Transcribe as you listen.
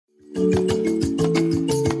Some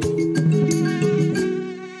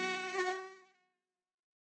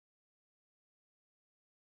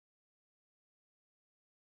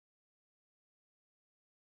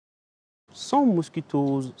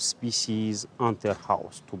mosquito species enter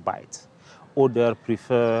house to bite. Others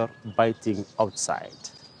prefer biting outside.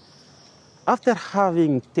 After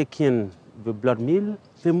having taken the blood meal,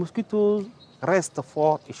 the mosquitoes rest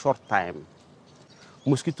for a short time.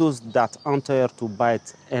 Mosquitoes that enter to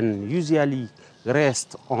bite and usually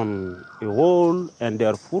rest on a wall and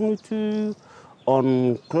their furniture,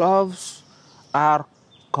 on clothes, are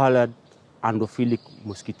called endophilic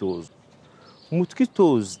mosquitoes.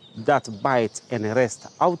 Mosquitoes that bite and rest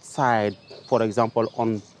outside, for example,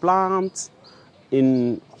 on plants,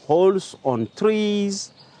 in holes on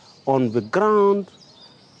trees, on the ground,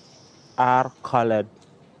 are called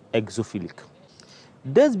exophilic.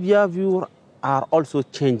 These behaviors are also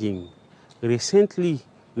changing. Recently,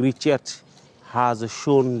 research has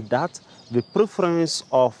shown that the preference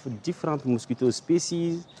of different mosquito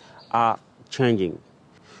species are changing.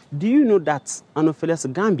 Do you know that Anopheles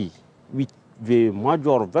gambiae, which the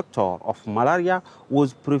major vector of malaria,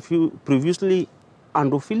 was previously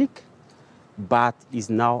endophilic, but is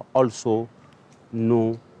now also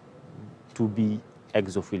known to be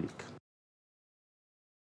exophilic?